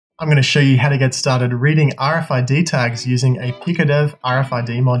I'm going to show you how to get started reading RFID tags using a PiicoDev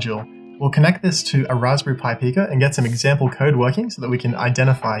RFID module. We'll connect this to a Raspberry Pi Pico and get some example code working so that we can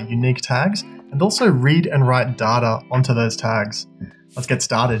identify unique tags and also read and write data onto those tags. Let's get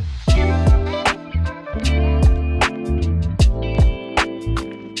started.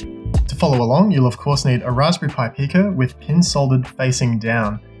 To follow along, you'll of course need a Raspberry Pi Pico with pins soldered facing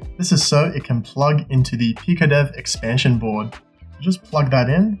down. This is so it can plug into the PiicoDev expansion board. Just plug that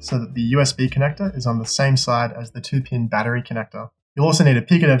in so that the USB connector is on the same side as the 2-pin battery connector. You'll also need a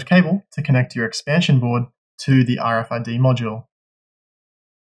PiicoDev cable to connect your expansion board to the RFID module.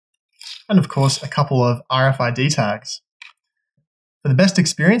 And of course, a couple of RFID tags. For the best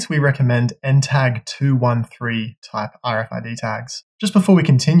experience, we recommend NTAG213 type RFID tags. Just before we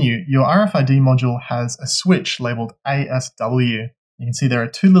continue, your RFID module has a switch labeled ASW. You can see there are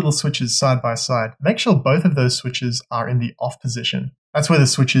two little switches side by side. Make sure both of those switches are in the off position. That's where the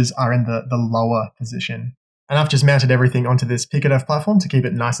switches are in the lower position. And I've just mounted everything onto this PiicoDev platform to keep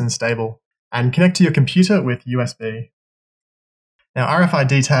it nice and stable. And connect to your computer with USB. Now,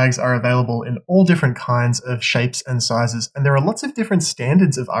 RFID tags are available in all different kinds of shapes and sizes, and there are lots of different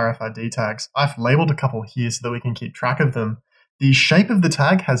standards of RFID tags. I've labeled a couple here so that we can keep track of them. The shape of the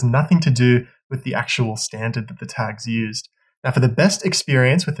tag has nothing to do with the actual standard that the tag's used. Now, for the best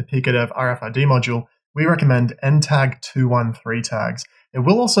experience with the PiicoDev RFID module, we recommend NTAG213 tags. It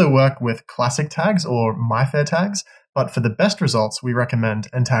will also work with classic tags or MyFair tags, but for the best results, we recommend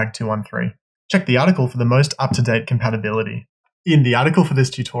NTAG213. Check the article for the most up-to-date compatibility. In the article for this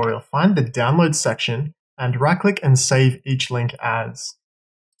tutorial, find the download section and right-click and save each link as.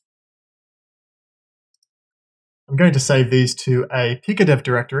 I'm going to save these to a PiicoDev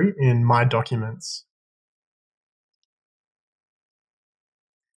directory in My Documents.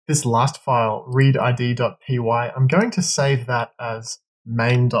 This last file, readid.py, I'm going to save that as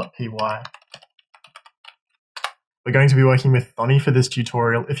main.py. We're going to be working with Thonny for this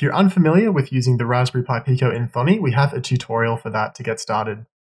tutorial. If you're unfamiliar with using the Raspberry Pi Pico in Thonny, we have a tutorial for that to get started.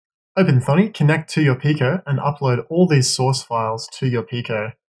 Open Thonny, connect to your Pico, and upload all these source files to your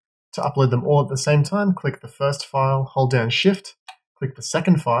Pico. To upload them all at the same time, click the first file, hold down Shift, click the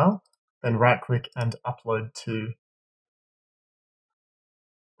second file, then right-click and upload to.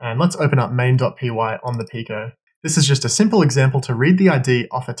 And let's open up main.py on the Pico. This is just a simple example to read the ID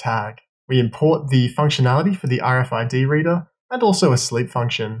off a tag. We import the functionality for the RFID reader and also a sleep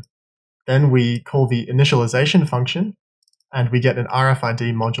function. Then we call the initialization function and we get an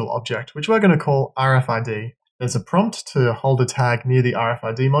RFID module object, which we're going to call RFID. There's a prompt to hold a tag near the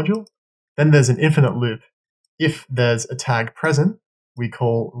RFID module. Then there's an infinite loop. If there's a tag present, we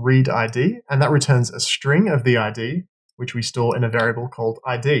call readID, and that returns a string of the ID, which we store in a variable called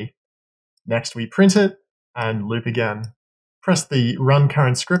ID. Next, we print it and loop again. Press the Run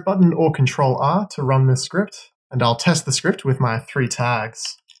Current Script button or Control R to run this script, and I'll test the script with my 3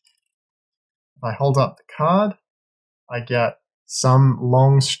 tags. If I hold up the card, I get some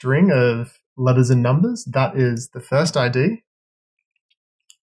long string of letters and numbers. That is the first ID.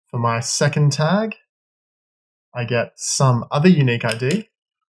 For my second tag, I get some other unique ID.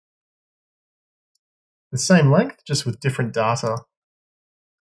 The same length, just with different data.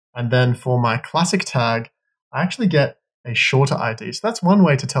 And then for my classic tag, I actually get a shorter ID. So that's one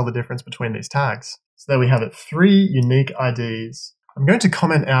way to tell the difference between these tags. So there we have it, 3 unique IDs. I'm going to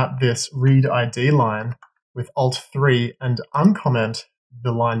comment out this read ID line with Alt-3 and uncomment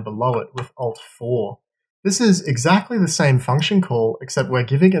the line below it with Alt-4. This is exactly the same function call, except we're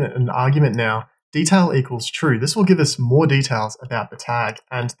giving it an argument now, detail equals true. This will give us more details about the tag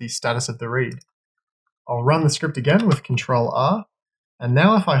and the status of the read. I'll run the script again with Control R, and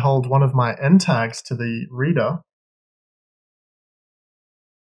now if I hold one of my N tags to the reader,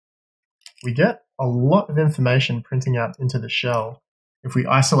 we get a lot of information printing out into the shell. If we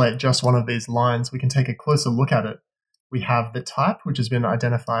isolate just one of these lines, we can take a closer look at it. We have the type, which has been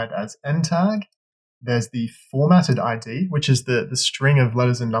identified as N tag. There's the formatted ID, which is the string of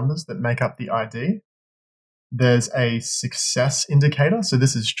letters and numbers that make up the ID. There's a success indicator, so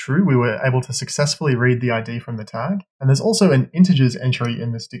this is true. We were able to successfully read the ID from the tag. And there's also an integers entry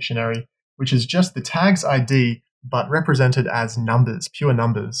in this dictionary, which is just the tag's ID, but represented as numbers, pure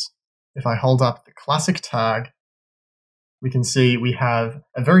numbers. If I hold up the classic tag, we can see we have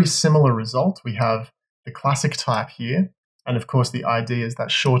a very similar result. We have the classic type here, and of course the ID is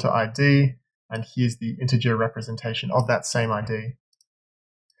that shorter ID, and here's the integer representation of that same ID.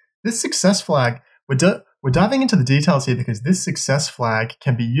 This success flag, we're diving into the details here because this success flag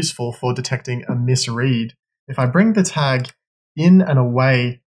can be useful for detecting a misread. If I bring the tag in and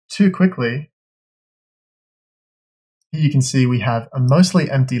away too quickly, Here you can see we have a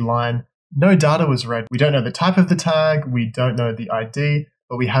mostly empty line. No data was read. We don't know the type of the tag. We don't know the ID,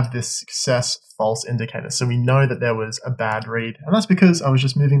 but we have this success false indicator. So we know that there was a bad read. And that's because I was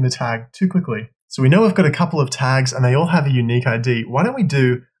just moving the tag too quickly. So we know we've got a couple of tags and they all have a unique ID. Why don't we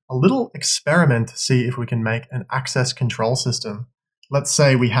do a little experiment to see if we can make an access control system? Let's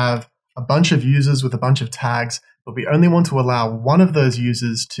say we have a bunch of users with a bunch of tags, but we only want to allow one of those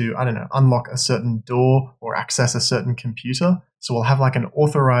users to, I don't know, unlock a certain door or access a certain computer. So we'll have like an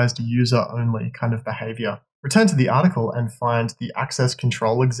authorized user only kind of behavior. Return to the article and find the access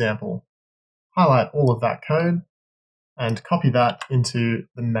control example. Highlight all of that code and copy that into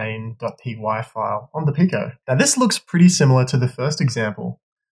the main.py file on the Pico. Now this looks pretty similar to the first example.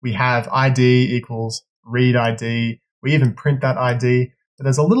 We have ID equals read ID. We even print that ID, but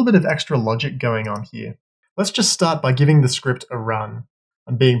there's a little bit of extra logic going on here. Let's just start by giving the script a run.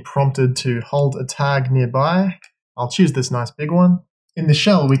 I'm being prompted to hold a tag nearby. I'll choose this nice big one. In the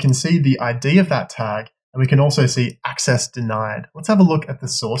shell, we can see the ID of that tag, and we can also see access denied. Let's have a look at the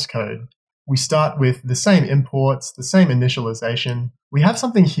source code. We start with the same imports, the same initialization. We have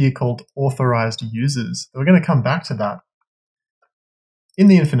something here called authorized users. We're going to come back to that. In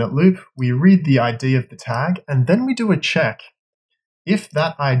the infinite loop, we read the ID of the tag, and then we do a check. If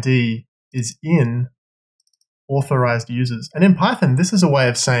that ID is in authorized users. And in Python, this is a way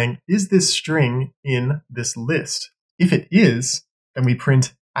of saying, is this string in this list? If it is, then we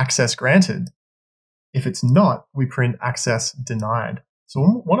print access granted. If it's not, we print access denied. So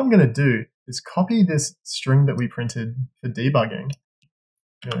what I'm going to do is copy this string that we printed for debugging.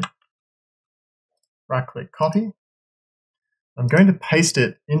 Right-click copy. I'm going to paste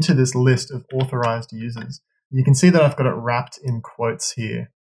it into this list of authorized users. You can see that I've got it wrapped in quotes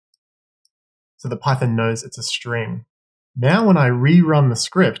here, so that Python knows it's a string. Now when I rerun the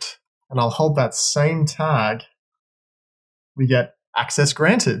script, and I'll hold that same tag, we get access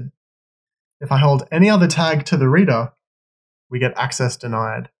granted. If I hold any other tag to the reader, we get access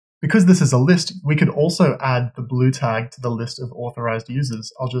denied. Because this is a list, we could also add the blue tag to the list of authorized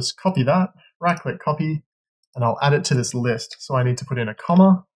users. I'll just copy that, right-click copy, and I'll add it to this list. So I need to put in a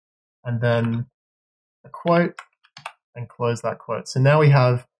comma, and then a quote, and close that quote. So now we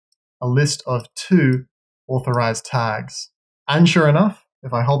have a list of 2 authorized tags. And sure enough,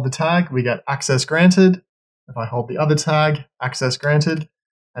 if I hold the tag, we get access granted. If I hold the other tag, access granted.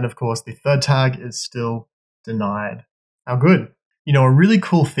 And of course, the third tag is still denied. How good. You know, a really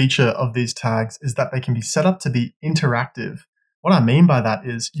cool feature of these tags is that they can be set up to be interactive. What I mean by that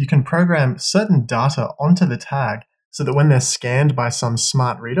is you can program certain data onto the tag so that when they're scanned by some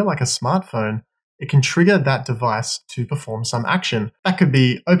smart reader, like a smartphone, it can trigger that device to perform some action. That could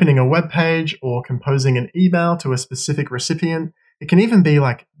be opening a web page or composing an email to a specific recipient. It can even be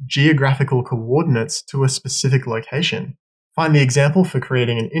like geographical coordinates to a specific location. Find the example for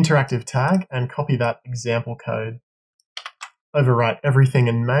creating an interactive tag and copy that example code. Overwrite everything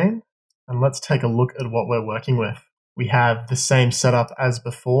in main, and let's take a look at what we're working with. We have the same setup as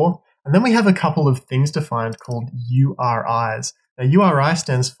before, and then we have a couple of things defined called URIs. Now, URI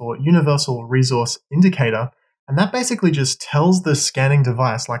stands for Universal Resource Indicator, and that basically just tells the scanning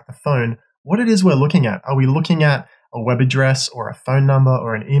device, like the phone, what it is we're looking at. Are we looking at a web address or a phone number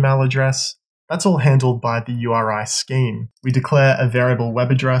or an email address? That's all handled by the URI scheme. We declare a variable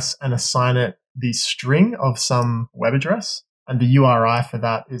web address and assign it the string of some web address. And the URI for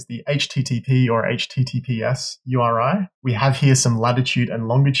that is the HTTP or HTTPS URI. We have here some latitude and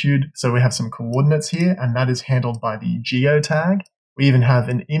longitude, so we have some coordinates here, and that is handled by the geo tag. We even have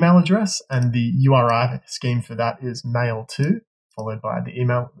an email address, and the URI scheme for that is mail to, followed by the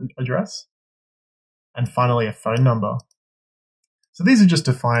email address. And finally, a phone number. So these are just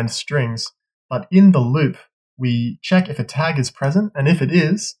defined strings, but in the loop, we check if a tag is present, and if it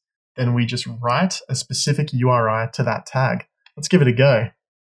is, then we just write a specific URI to that tag. Let's give it a go.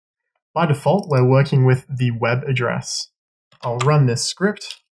 By default, we're working with the web address. I'll run this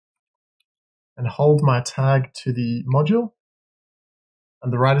script and hold my tag to the module,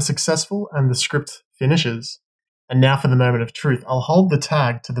 and the write is successful and the script finishes. And now for the moment of truth. I'll hold the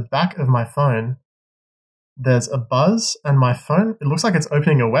tag to the back of my phone. There's a buzz, and my phone, it looks like it's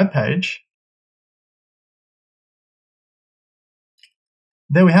opening a web page.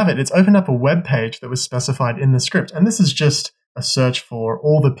 There we have it. It's opened up a web page that was specified in the script. And this is just a search for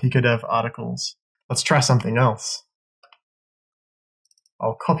all the PiicoDev articles. Let's try something else.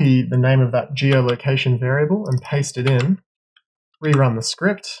 I'll copy the name of that geolocation variable and paste it in. Rerun the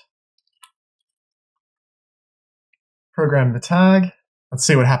script. Program the tag. Let's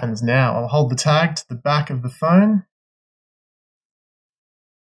see what happens now. I'll hold the tag to the back of the phone.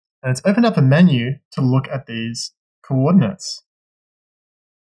 And it's opened up a menu to look at these coordinates.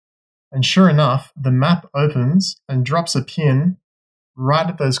 And sure enough, the map opens and drops a pin right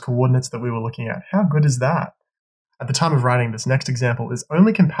at those coordinates that we were looking at. How good is that? At the time of writing, this next example is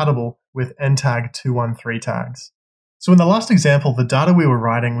only compatible with ntag213 tags. So in the last example, the data we were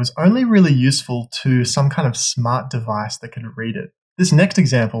writing was only really useful to some kind of smart device that could read it. This next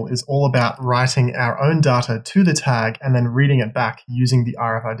example is all about writing our own data to the tag and then reading it back using the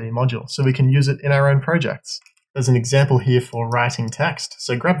RFID module so we can use it in our own projects. There's an example here for writing text.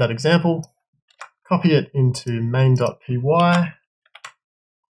 So grab that example, copy it into main.py,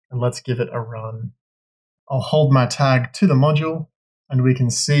 and let's give it a run. I'll hold my tag to the module, and we can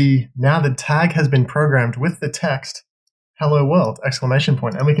see now the tag has been programmed with the text, hello world, exclamation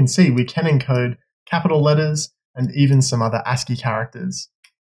point. And we can see we can encode capital letters and even some other ASCII characters.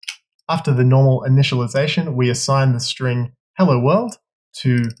 After the normal initialization, we assign the string hello world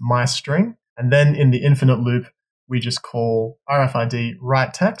to my string, and then in the infinite loop, we just call RFID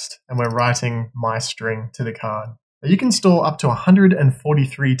write text, and we're writing my string to the card. Now you can store up to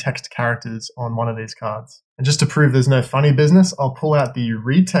 143 text characters on one of these cards. And just to prove there's no funny business, I'll pull out the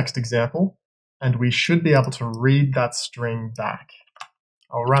read text example, and we should be able to read that string back.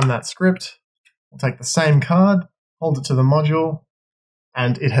 I'll run that script. I'll take the same card, hold it to the module,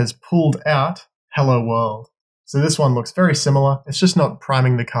 and it has pulled out hello world. So this one looks very similar. It's just not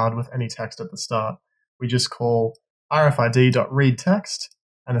priming the card with any text at the start. We just call rfid.readText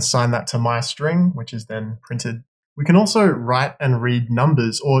and assign that to my string, which is then printed. We can also write and read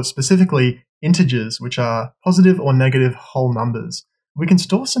numbers, or specifically integers, which are positive or negative whole numbers. We can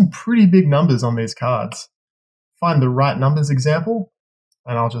store some pretty big numbers on these cards. Find the right numbers example,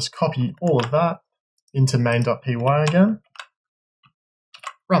 and I'll just copy all of that into main.py again.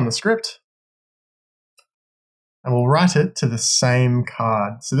 Run the script, and we'll write it to the same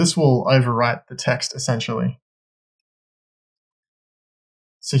card. So this will overwrite the text essentially.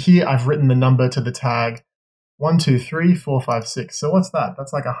 So here I've written the number to the tag 123456. So what's that?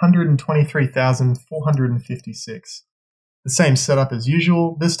 That's like 123,456. The same setup as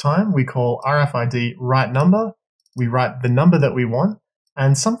usual. This time we call RFID write number. We write the number that we want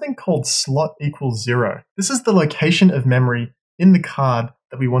and something called slot equals 0. This is the location of memory in the card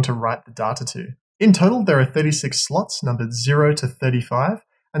that we want to write the data to. In total, there are 36 slots numbered 0 to 35,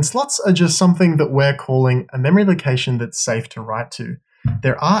 and slots are just something that we're calling a memory location that's safe to write to.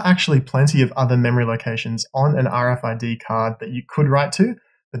 There are actually plenty of other memory locations on an RFID card that you could write to,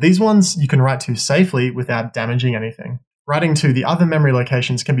 but these ones you can write to safely without damaging anything. Writing to the other memory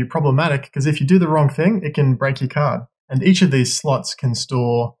locations can be problematic because if you do the wrong thing, it can break your card. And each of these slots can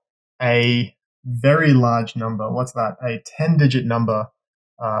store a very large number. What's that? A 10-digit number,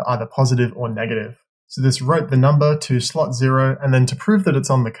 either positive or negative. So this wrote the number to slot 0, and then to prove that it's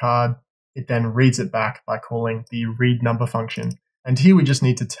on the card, it then reads it back by calling the read number function. And here we just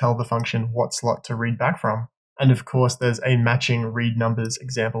need to tell the function what slot to read back from. And of course, there's a matching read numbers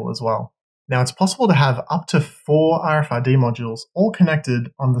example as well. Now it's possible to have up to 4 RFID modules all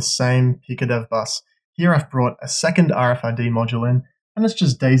connected on the same PiicoDev bus. Here I've brought a second RFID module in, and it's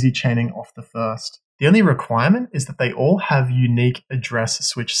just daisy chaining off the first. The only requirement is that they all have unique address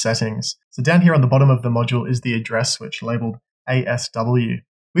switch settings. So down here on the bottom of the module is the address switch labeled ASW.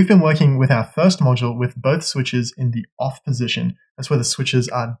 We've been working with our first module with both switches in the off position. That's where the switches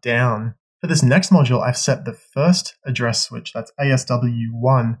are down. For this next module, I've set the first address switch, that's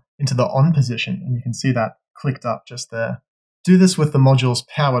ASW1, into the on position, and you can see that clicked up just there. Do this with the modules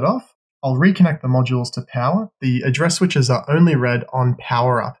powered off. I'll reconnect the modules to power. The address switches are only read on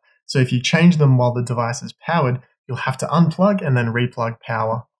power up. So if you change them while the device is powered, you'll have to unplug and then replug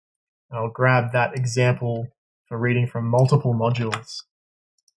power. And I'll grab that example for reading from multiple modules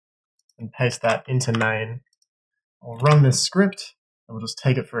and paste that into main. I'll run this script and we'll just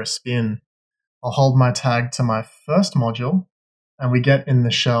take it for a spin. I'll hold my tag to my first module and we get in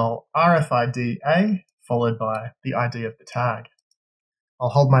the shell RFID A followed by the ID of the tag. I'll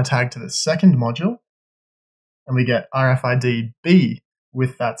hold my tag to the second module and we get RFID B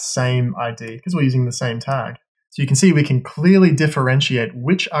with that same ID because we're using the same tag. So you can see we can clearly differentiate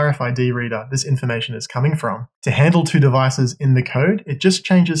which RFID reader this information is coming from. To handle 2 devices in the code, it just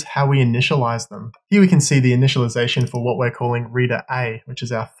changes how we initialize them. Here we can see the initialization for what we're calling reader A, which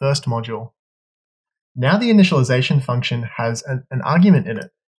is our first module. Now the initialization function has an argument in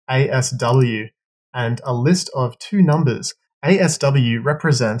it, ASW, and a list of 2 numbers. ASW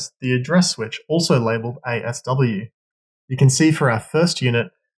represents the address switch, also labeled ASW. You can see for our first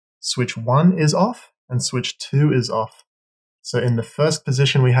unit, switch 1 is off and switch 2 is off. So in the first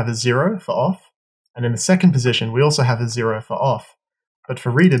position, we have a 0 for off, and in the second position, we also have a 0 for off. But for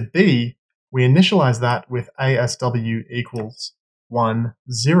reader B, we initialize that with ASW equals 1,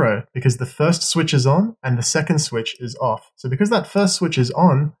 0, because the first switch is on and the second switch is off. So because that first switch is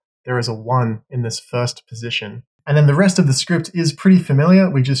on, there is a 1 in this first position. And then the rest of the script is pretty familiar.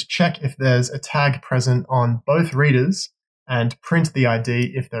 We just check if there's a tag present on both readers and print the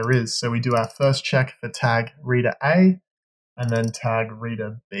ID if there is. So we do our first check for tag reader A, and then tag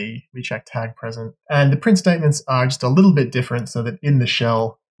reader B. We check tag present. And the print statements are just a little bit different so that in the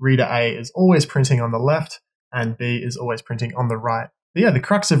shell, reader A is always printing on the left and B is always printing on the right. But yeah, the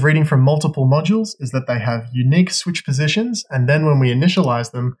crux of reading from multiple modules is that they have unique switch positions, and then when we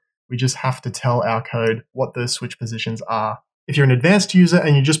initialize them, we just have to tell our code what those switch positions are. If you're an advanced user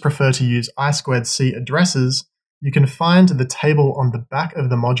and you just prefer to use I2C addresses, you can find the table on the back of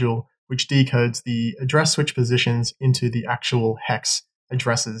the module which decodes the address switch positions into the actual hex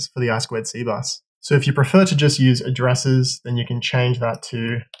addresses for the I2C bus. So if you prefer to just use addresses, then you can change that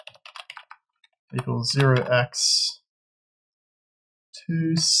to equals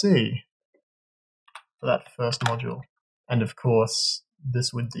 0x2c for that first module. And of course,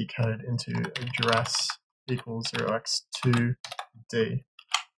 this would decode into address equals 0x2d.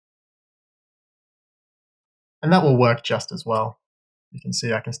 And that will work just as well. You can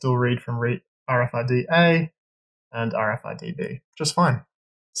see I can still read from RFID A and RFID B, just fine.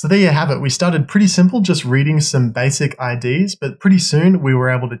 So there you have it. We started pretty simple, just reading some basic IDs, but pretty soon we were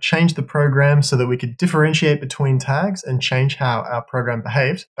able to change the program so that we could differentiate between tags and change how our program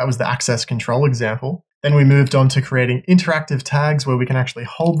behaved. That was the access control example. Then we moved on to creating interactive tags where we can actually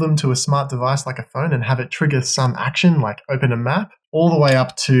hold them to a smart device like a phone and have it trigger some action like open a map, all the way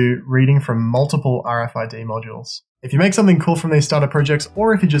up to reading from multiple RFID modules. If you make something cool from these starter projects,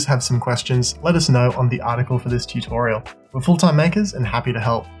 or if you just have some questions, let us know on the article for this tutorial. We're full-time makers and happy to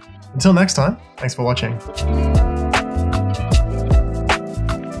help. Until next time, thanks for watching.